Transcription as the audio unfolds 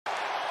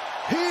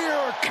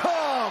Here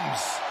comes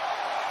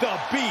the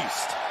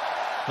Beast.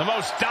 The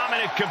most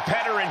dominant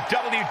competitor in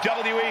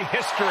WWE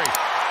history.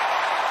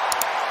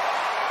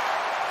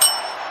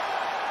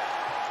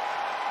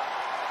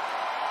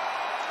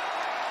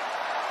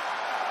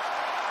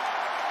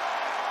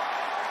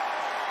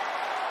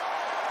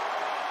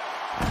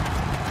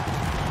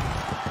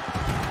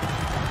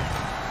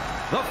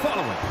 The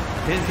following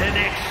is an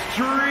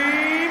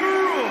Extreme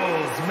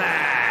Rules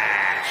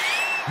match.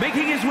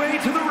 Making his way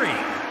to the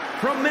ring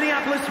from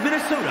Minneapolis,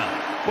 Minnesota,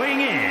 weighing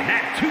in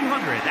at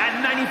 295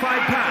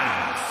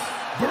 pounds,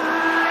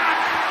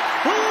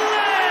 Brock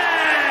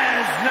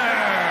Lesnar.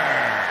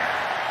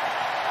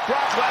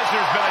 Brock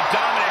Lesnar's been a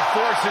dominant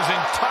force his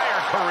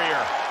entire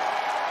career.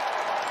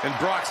 And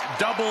Brock's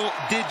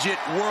double-digit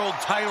world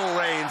title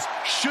reigns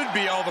should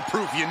be all the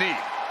proof you need.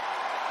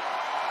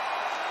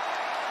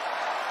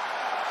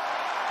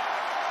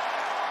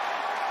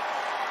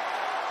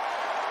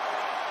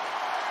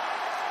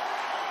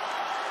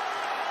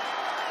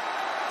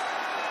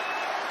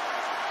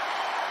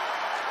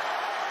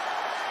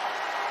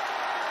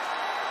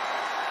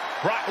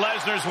 Brock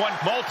Lesnar's won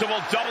multiple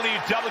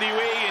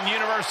WWE and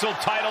Universal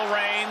title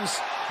reigns,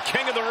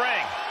 King of the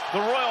Ring, the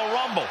Royal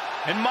Rumble,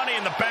 and Money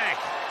in the Bank.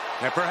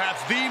 And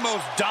perhaps the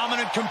most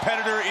dominant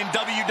competitor in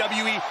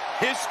WWE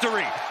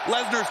history.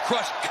 Lesnar's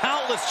crushed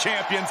countless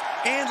champions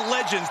and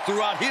legends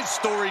throughout his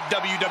storied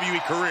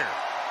WWE career.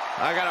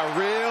 I got a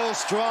real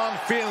strong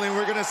feeling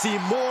we're going to see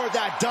more of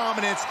that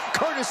dominance,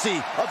 courtesy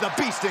of the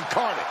Beast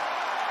incarnate.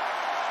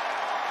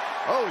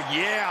 Oh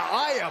yeah,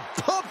 I am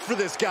pumped for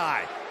this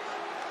guy.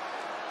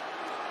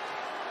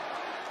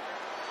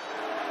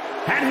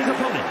 And his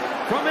opponent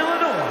from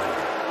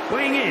Illinois,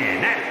 weighing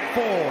in at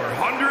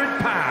 400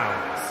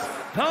 pounds,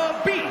 the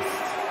Beast.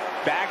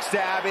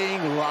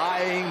 Backstabbing,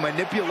 lying,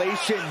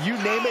 manipulation, you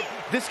name it,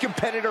 this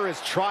competitor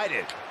has tried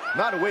it.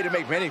 Not a way to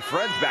make many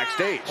friends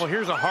backstage. Well,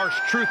 here's a harsh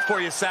truth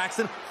for you,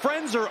 Saxton.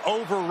 Friends are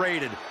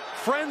overrated.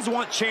 Friends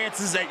want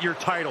chances at your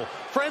title.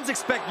 Friends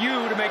expect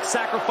you to make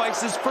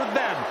sacrifices for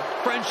them.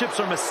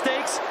 Friendships are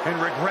mistakes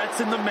and regrets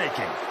in the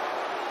making.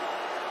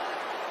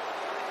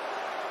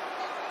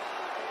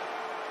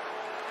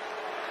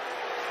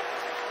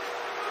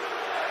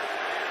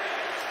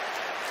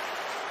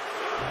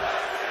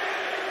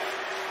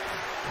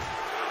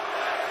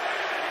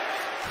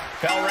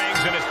 Bell rings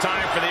and it's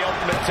time for the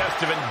ultimate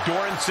test of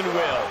endurance and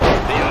will.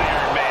 The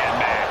Iron Man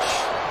match.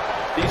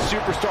 These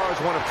superstars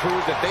want to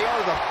prove that they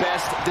are the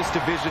best this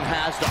division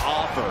has to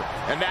offer.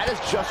 And that is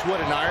just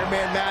what an Iron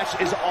Man match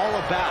is all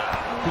about.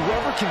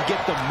 Whoever can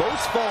get the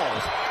most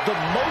falls, the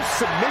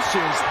most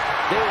submissions,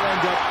 they will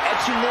end up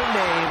etching their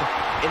name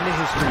in the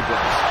history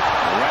books.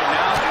 Right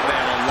now, they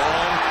have a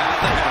long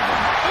path ahead of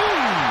them.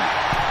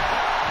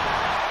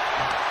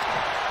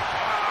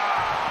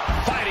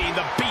 Fighting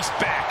the Beast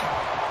back.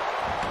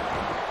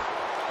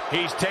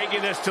 He's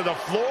taking this to the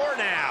floor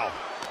now.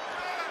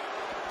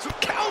 Some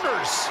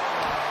counters.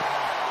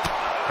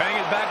 Paying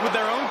it back with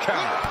their own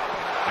counter.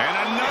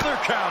 And another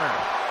counter.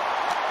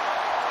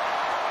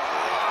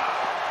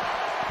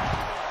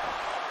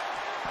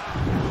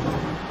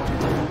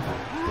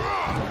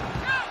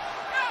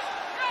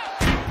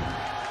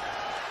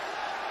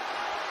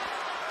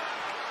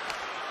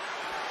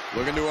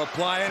 Looking to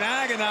apply an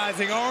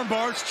agonizing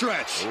armbar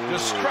stretch.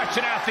 Just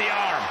stretching out the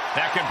arm.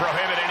 That can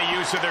prohibit any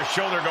use of their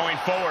shoulder going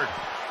forward.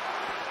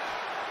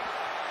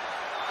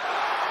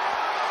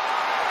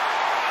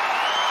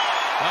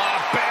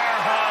 Bear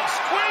hug,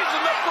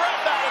 squeezing the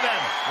breath out of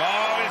them.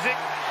 Oh, is it?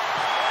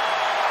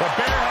 The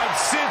bear hug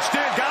cinched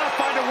in. Gotta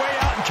find a way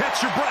out and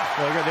catch your breath.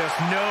 Look at this,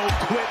 no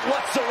quit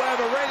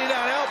whatsoever, raining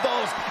down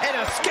elbows and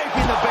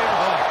escaping the bear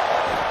hug.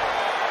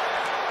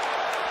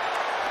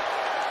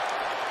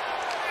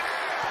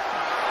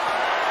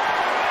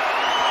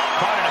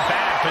 Caught in a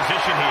bad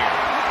position here.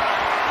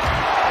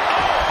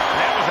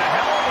 That was a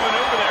hell of a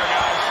maneuver there,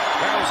 guys.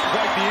 That was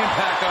quite the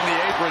impact on the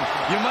apron.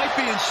 You might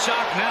be in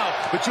shock now,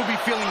 but you'll be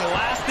feeling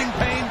lasting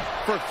pain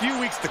for a few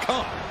weeks to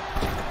come.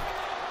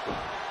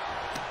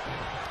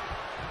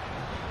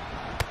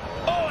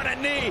 Oh, and a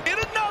knee. And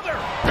another.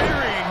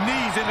 Burying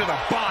knees into the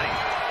body.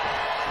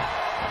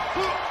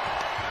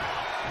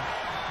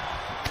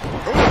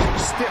 Ooh,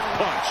 stiff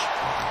punch.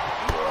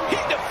 He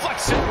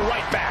deflects it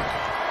right back.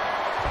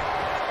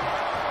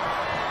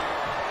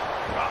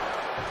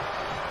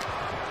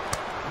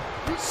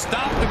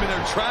 Stopped them in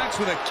their tracks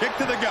with a kick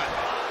to the gut.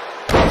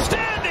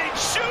 Standing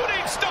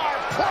shooting star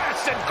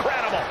press.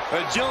 Incredible.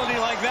 Agility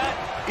like that,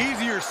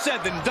 easier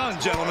said than done,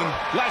 gentlemen.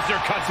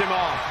 Lesnar cuts him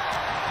off.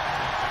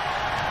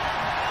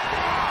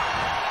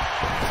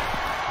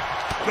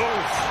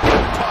 Oof,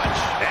 punch,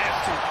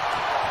 nasty.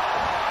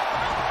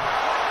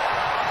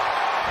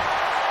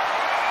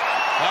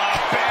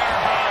 Bear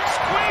hug,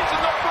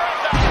 squeezing the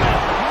breath out of him.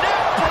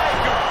 Neck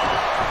breaker.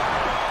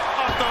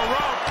 Off the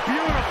rope.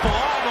 Beautiful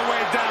all the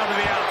way down to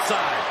the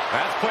outside.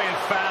 That's playing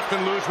fast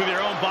and loose with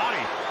your own body.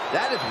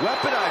 That is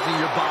weaponizing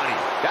your body.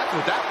 That's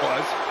what that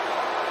was.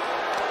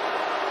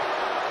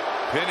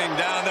 Pinning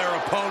down their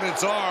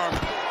opponent's arm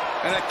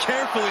and a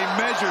carefully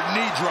measured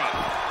knee drop.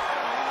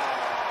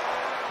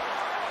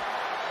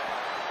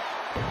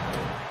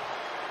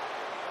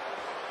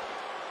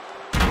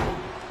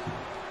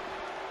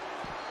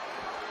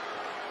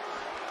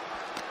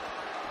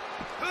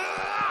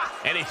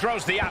 And he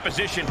throws the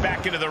opposition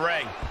back into the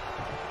ring.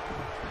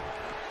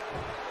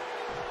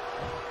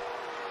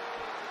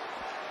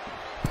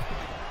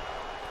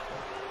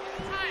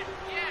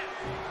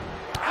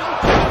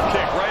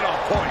 Kick right on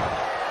point.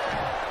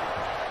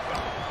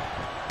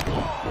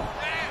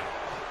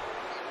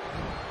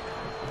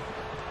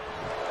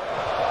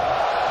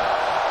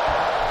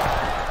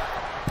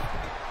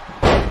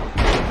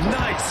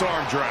 Nice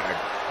arm drag.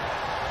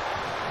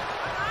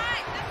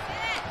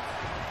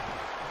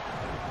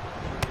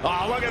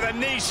 Oh, look at the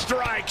knee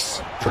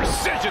strikes.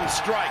 Precision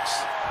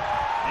strikes.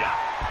 Yeah.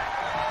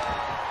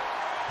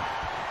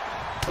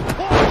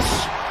 Push.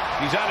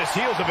 He's on his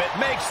heels a bit.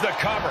 Makes the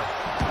cover.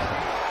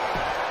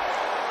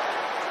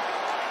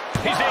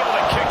 He's able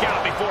to kick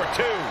out before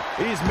two.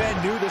 These men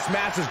knew this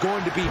match was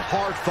going to be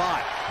hard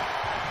fought.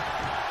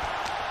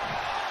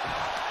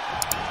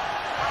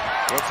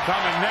 What's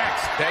coming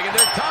next? Taking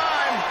their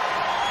time.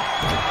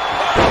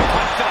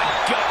 Punch to the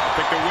gut.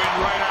 Took the wind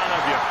right out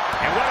of you.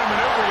 And what a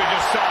maneuver we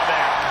just saw there.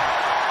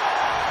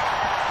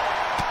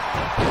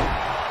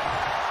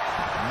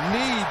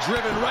 Knee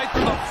driven right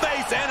through the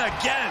face and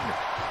again.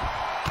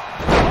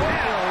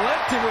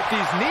 Lifted with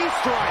these knee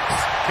strikes.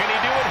 Can he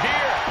do it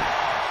here?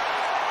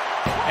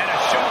 And a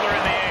shoulder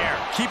in the air.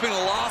 Keeping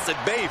a loss at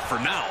bay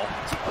for now.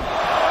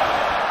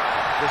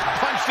 Just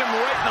punched him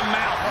right in the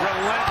mouth.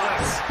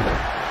 Relentless.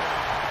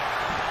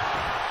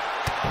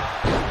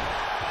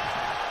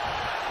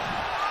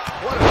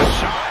 What a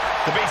shot.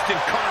 The Beast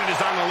Incarnate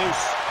is on the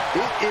loose.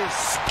 It is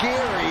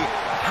scary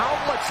how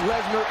much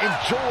Lesnar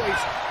enjoys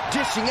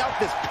dishing out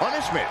this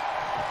punishment.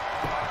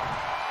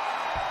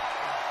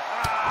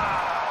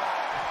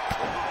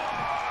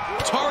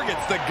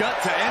 Targets the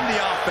gut to end the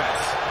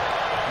offense.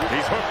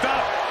 He's hooked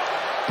up.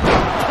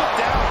 Put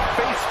down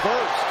face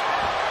first.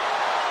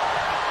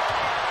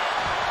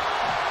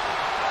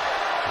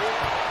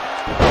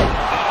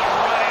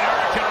 Running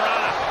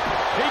Hurricanrana.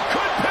 He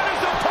could pin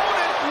his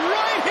opponent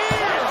right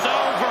here. It's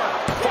over.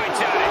 Fights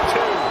out at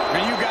two.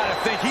 And you got to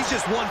think he's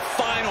just one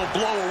final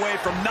blow away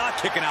from not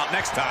kicking out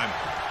next time.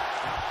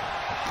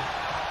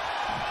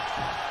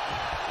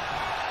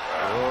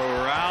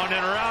 Oh, round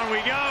and round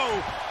we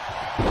go.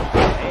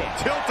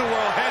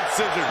 Tilt-a-whirl head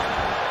scissors.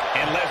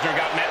 And Lesnar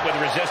got met with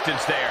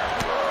resistance there.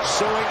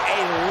 Showing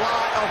a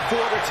lot of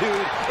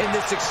fortitude in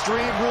this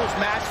Extreme Rules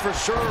match for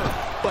sure,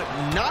 but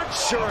not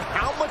sure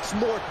how much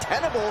more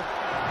tenable.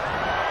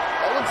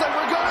 It looks like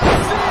we're going to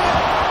see it.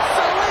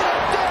 Salida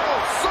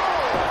del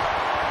Sol.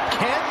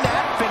 Can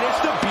that finish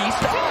the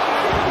Beast off?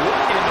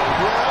 What in the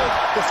world?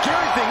 The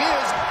scary thing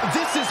is,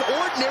 this is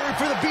ordinary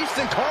for the Beast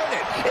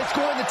Incarnate. It's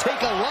going to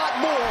take a lot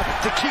more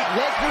to keep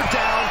Lesnar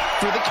down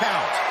for the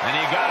count. And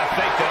you got to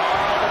think that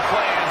all the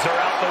plans are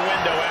out the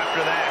window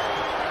after that.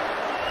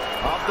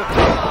 Off the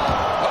top.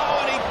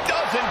 Oh, and he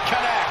doesn't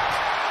connect.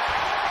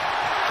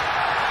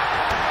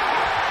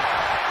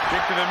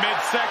 Kick to the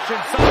midsection.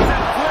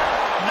 Sunset flip.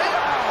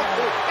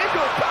 Into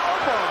a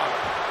powerbomb.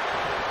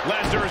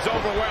 Lesnar is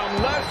overwhelmed.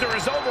 Lesnar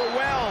is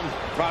overwhelmed.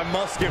 I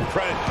must give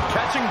credit.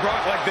 Catching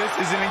Brock like this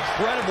is an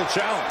incredible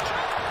challenge.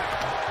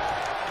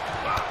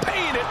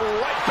 Paying it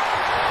right back.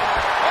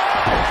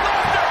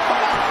 Oh,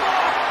 Lesnar!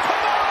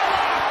 Come on!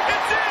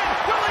 It's in!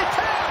 Will he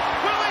tap?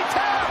 Will he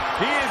tap?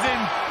 He is in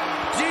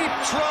deep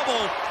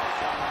trouble.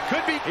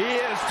 Could be.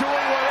 He is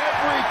doing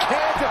whatever he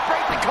can to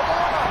break the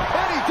Kimura,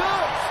 and he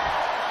does.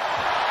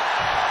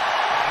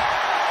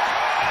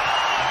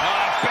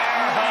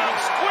 Bear hug,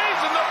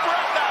 squeezing the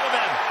breath out of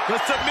him. The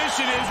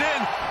submission is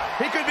in.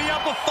 He could be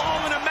up a fall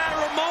in a matter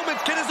of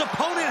moments. Can his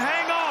opponent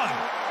hang on?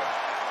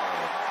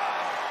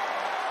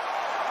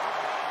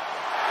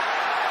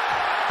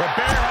 The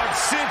bear hug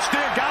cinched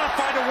in. Gotta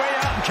find a way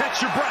out and catch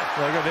your breath.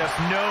 Look at this,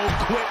 no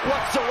quit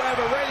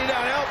whatsoever. Raining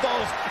down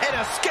elbows and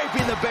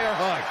escaping the bear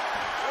hug.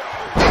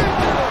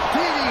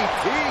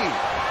 DDT.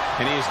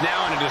 And he is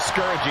now in a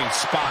discouraging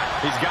spot.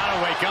 He's got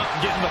to wake up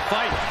and get in the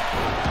fight.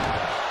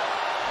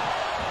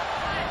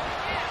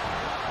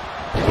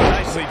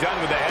 Nicely done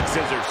with the head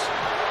scissors.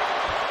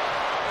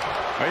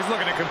 He's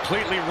looking to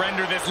completely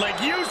render this leg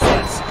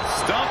useless.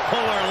 Stump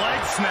puller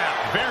leg snap.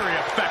 Very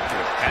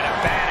effective. And a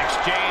bad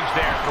exchange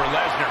there for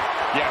Lesnar.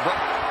 Yeah, bro.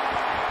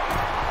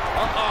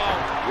 Uh-oh.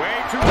 Way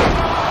too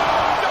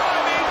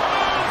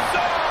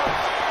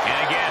And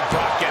again,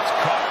 Brock gets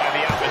caught by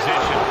the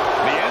opposition.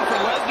 The end for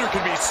Lesnar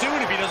could be soon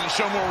if he doesn't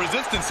show more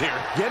resistance here.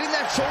 Getting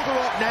that shoulder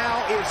up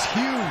now is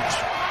huge.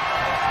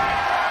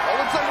 It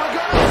looks like we're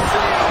going to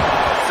see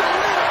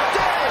Salida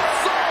del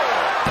Sol.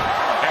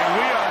 And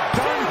we are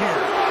done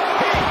here.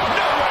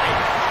 No way!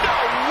 No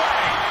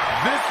way!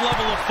 This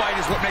level of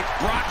fight is what makes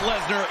Brock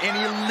Lesnar an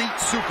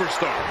elite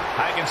superstar.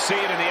 I can see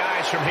it in the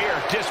eyes from here.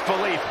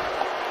 Disbelief.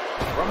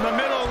 From the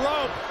middle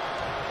rope.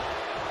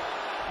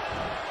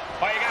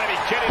 Oh, you gotta be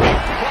kidding me.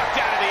 Plucked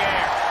out of the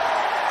air.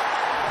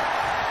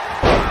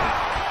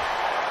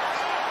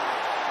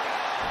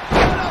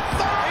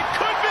 It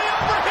could be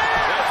over here.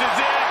 This is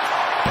it.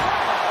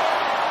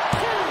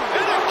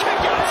 And a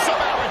kick out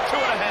somehow in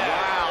 2.5.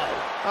 Wow.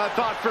 I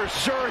thought for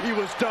sure he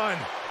was done.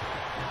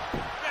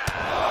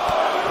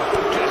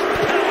 Just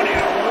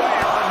pounding away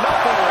for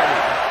nothing.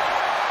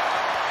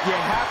 You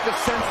have to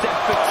sense that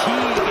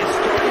fatigue is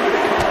starting to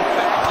become a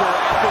factor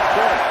at this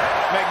point.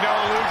 Make no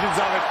illusions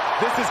of it.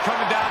 This is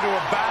coming down to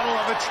a battle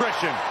of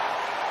attrition.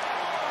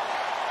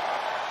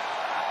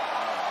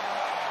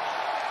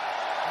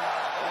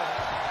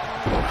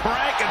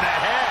 Crank in the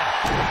head.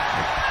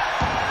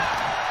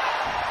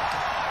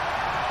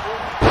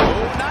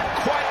 Oh, not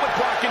quite what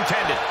Brock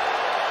intended.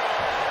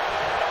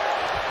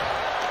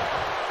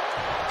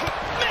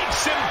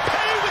 Makes him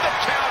pay with a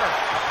counter.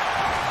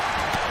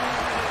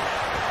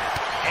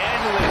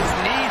 Endless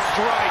knee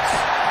strikes.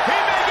 He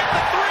may get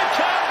the 3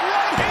 count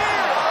right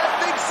here. I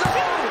think so.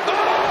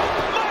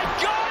 Oh, my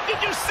God,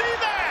 did you see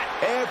that?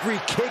 Every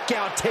kick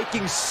out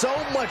taking so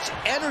much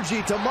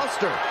energy to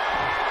muster.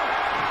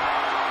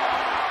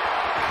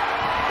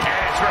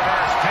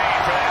 Reverse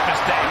pain for that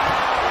mistake.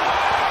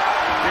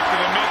 Kick to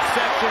the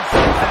midsection,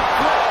 sends that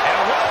flip. And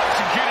a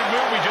well-executed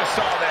move we just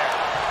saw there.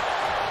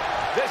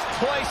 This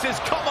place has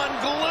come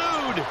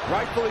unglued.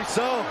 Rightfully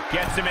so.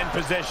 Gets him in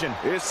position.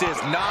 This is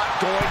not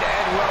going to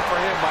end well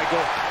for him,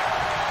 Michael.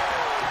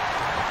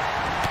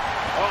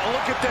 Oh,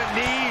 look at the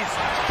knees.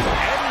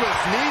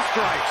 Endless knee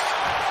strikes.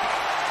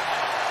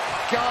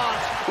 God,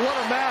 what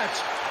a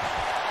match.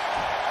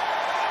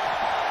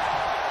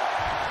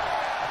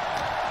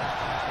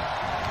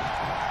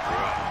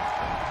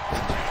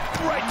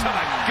 Right to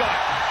the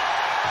gut.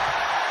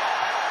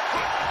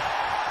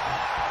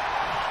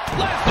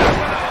 Lesnar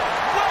with a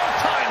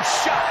well-timed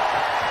shot.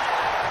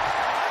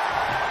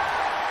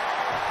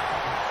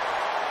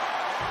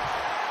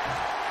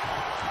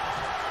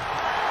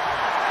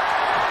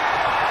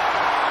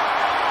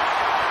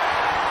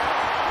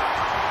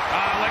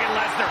 Look at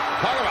Lesnar.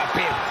 Talk about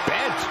being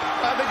bent.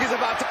 I think he's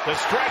about to... The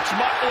stretch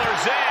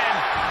muffler's in.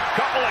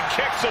 Couple of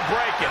kicks will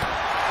break it.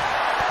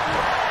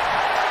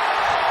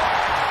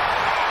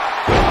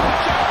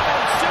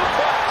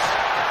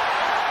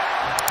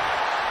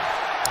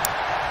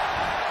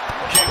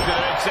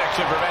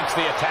 Section prevents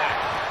the attack.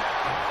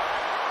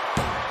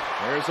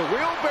 There's a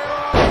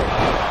wheelbarrow.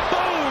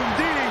 Boom!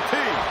 DDT.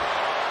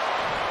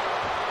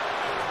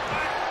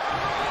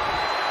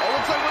 Oh,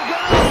 looks like we're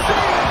going to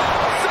see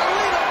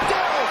Selena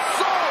Del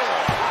Sol.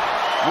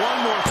 One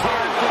more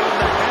time for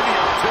the heavy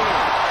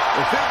artillery.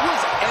 If it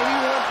was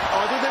anyone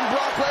other than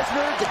Brock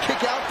Lesnar to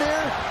kick out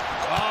there.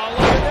 Oh,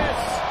 look at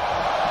this.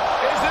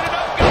 Is it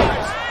enough,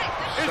 guys?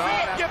 Is he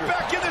going to get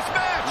back in this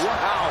match?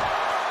 Wow.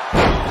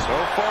 So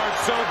far,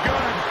 so good.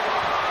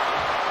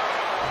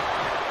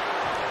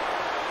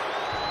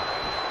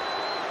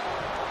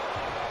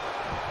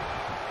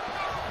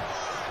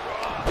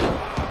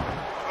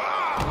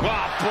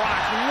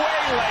 Brock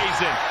waylays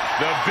him.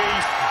 The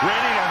Beast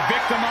ready to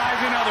victimize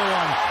another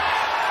one.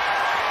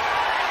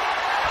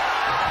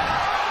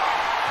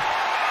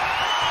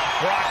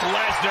 Brock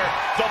Lesnar,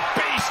 the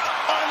Beast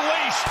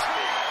unleashed.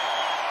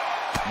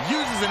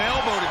 Uses an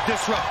elbow to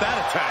disrupt that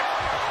attack.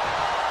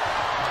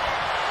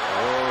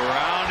 Oh,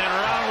 round and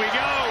round we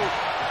go.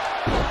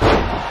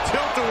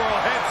 Tilt-a-whirl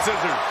head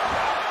scissors.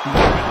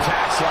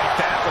 Attacks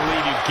like that will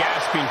leave you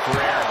gasping for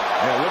air.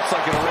 Yeah, it looks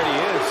like it already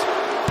is.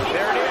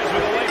 There it is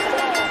with a late fall.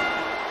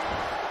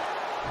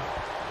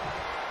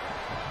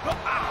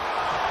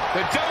 The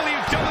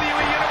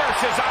WWE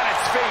Universe is on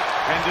its feet.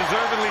 And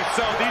deservedly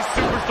so. These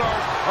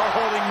superstars are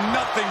holding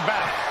nothing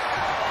back.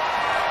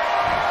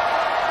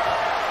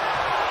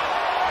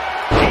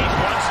 He's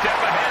one step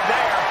ahead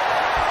there.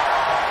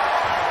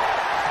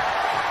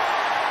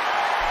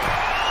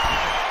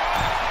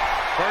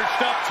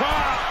 Perched up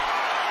top.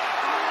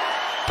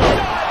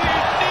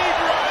 Diving knee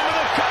drop into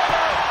the cover.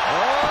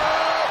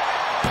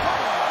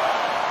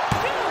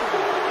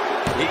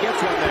 He gets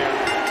one there.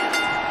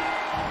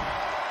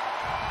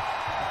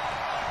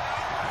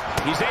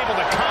 He's able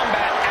to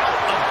combat out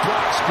of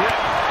Brock's grip.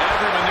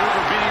 Every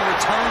maneuver being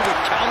returned with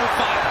counter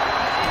fire.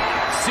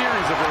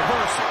 Series of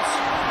reversals.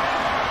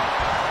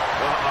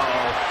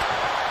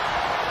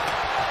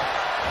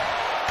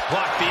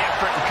 Blocked the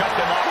effort and cut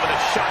them off with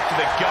a shot to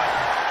the gut.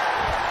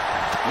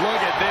 Look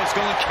at this,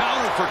 going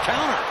counter for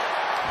counter.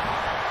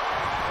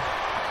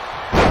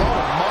 Oh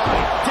my,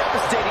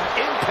 devastating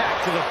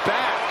impact to the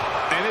back.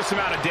 And this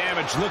amount of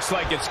damage looks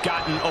like it's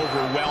gotten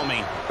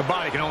overwhelming. The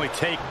body can only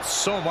take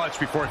so much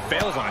before it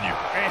fails on you.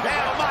 And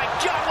oh my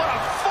God, what a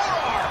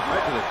forearm!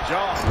 Right to the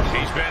jaw.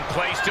 He's been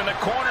placed in the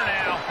corner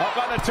now. Up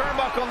on the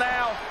turnbuckle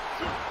now.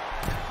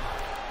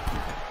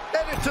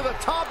 Headed to the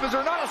top. Is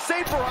there not a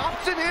safer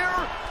option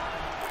here?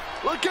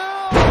 Look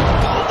out!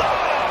 Hold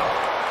on!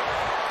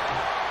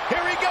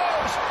 Here he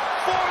goes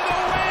for the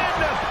win!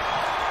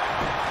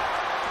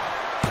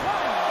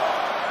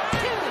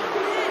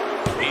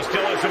 He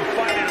still has him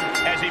fighting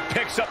as he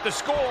picks up the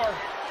score.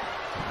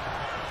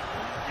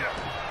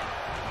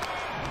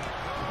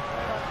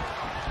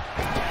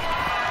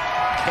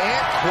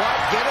 Can't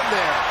quite get him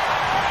there.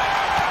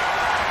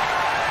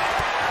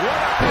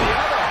 One after the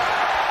other.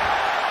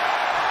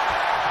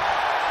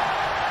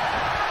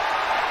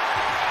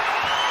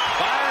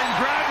 Fire and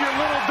grab your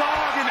little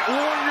dog and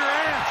warn your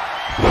aunt.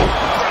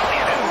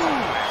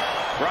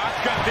 Brock's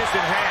got this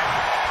in hand.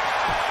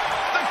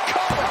 The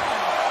cover!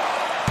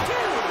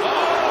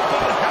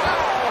 Oh, but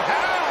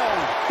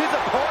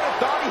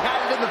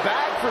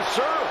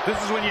sure. This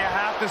is when you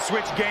have to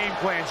switch game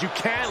plans. You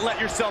can't let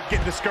yourself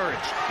get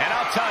discouraged. And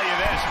I'll tell you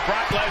this,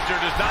 Brock Lesnar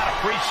does not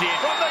appreciate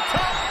from the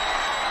top.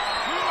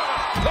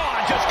 Oh,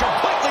 just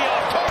completely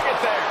off target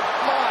there.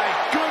 My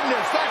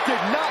goodness, that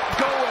did not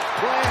go as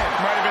planned.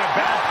 Might have been a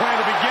bad plan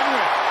to begin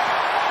with.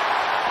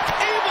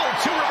 Able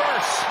to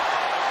reverse.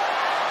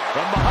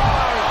 From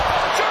behind,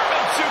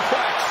 German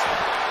suplex.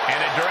 And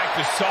a direct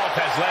assault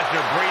has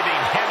Lesnar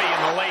breathing heavy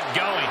in the late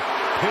going.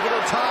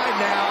 Pivotal time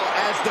now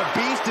as the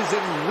Beast is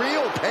in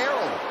real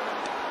peril.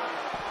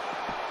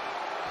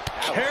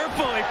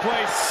 Carefully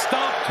placed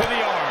stomp to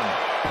the arm.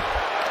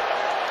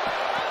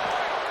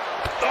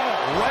 Oh,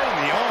 right in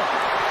the arm.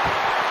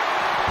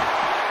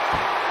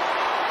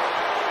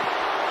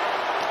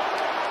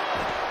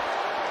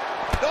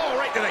 Oh,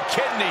 right to the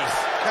kidneys.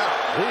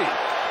 Golly.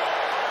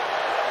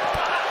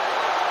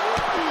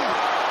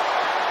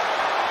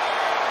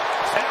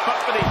 Set up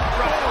for the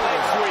right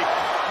leg sweep.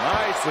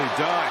 Nicely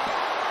done.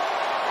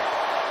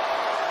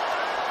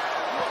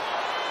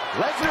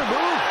 Lesnar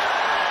moved.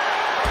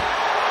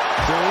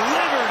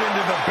 Delivered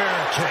into the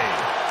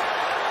barricade.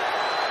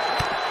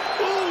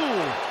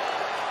 Ooh.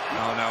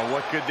 Oh, no,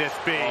 what could this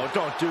be? Oh,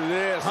 don't do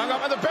this. Hung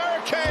up on the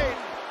barricade.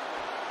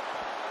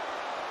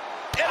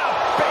 And a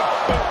big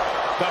boot.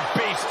 The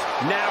Beast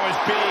now is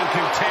being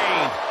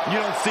contained. You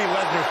don't see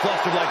Lesnar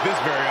flustered like this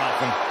very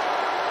often.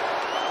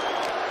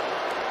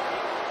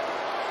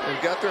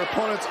 They've got their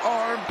opponent's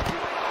arm.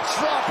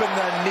 Dropping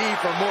the knee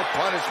for more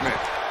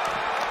punishment.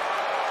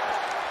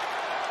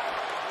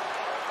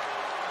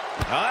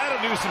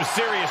 That'll do some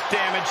serious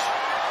damage.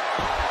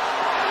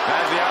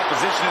 Has the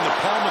opposition in the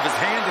palm of his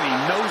hand, and he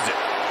knows it.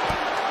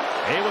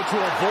 Able to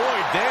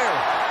avoid there.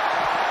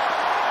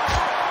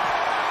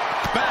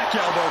 Back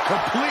elbow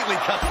completely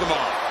cuts them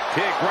off.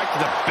 Kick right to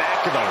the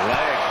back of the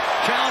leg.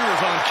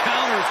 Counters on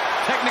counters.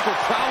 Technical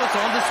prowess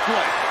on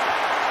display.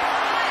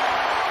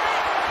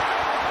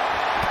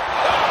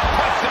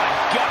 Right to the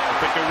gut.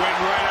 Pick the wind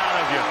right out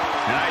of you.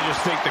 And I just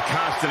think the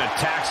constant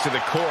attacks to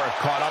the core have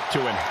caught up to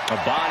him. The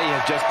body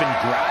has just been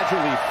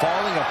gradually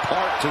falling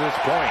apart to this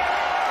point.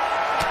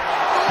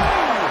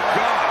 Oh,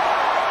 God.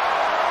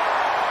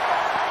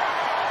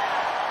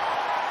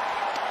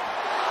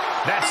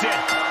 That's it.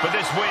 But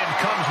this win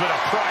comes with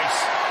a price.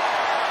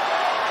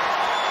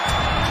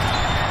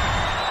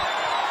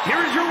 Here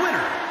is your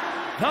winner,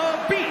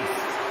 the Beast.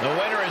 The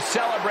winner is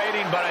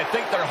celebrating, but I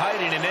think they're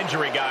hiding an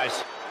injury,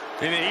 guys.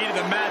 In the heat of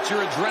the match,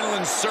 your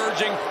adrenaline's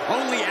surging.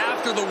 Only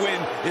after the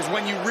win is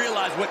when you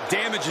realize what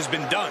damage has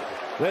been done.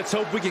 Let's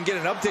hope we can get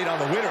an update on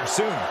the winner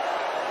soon.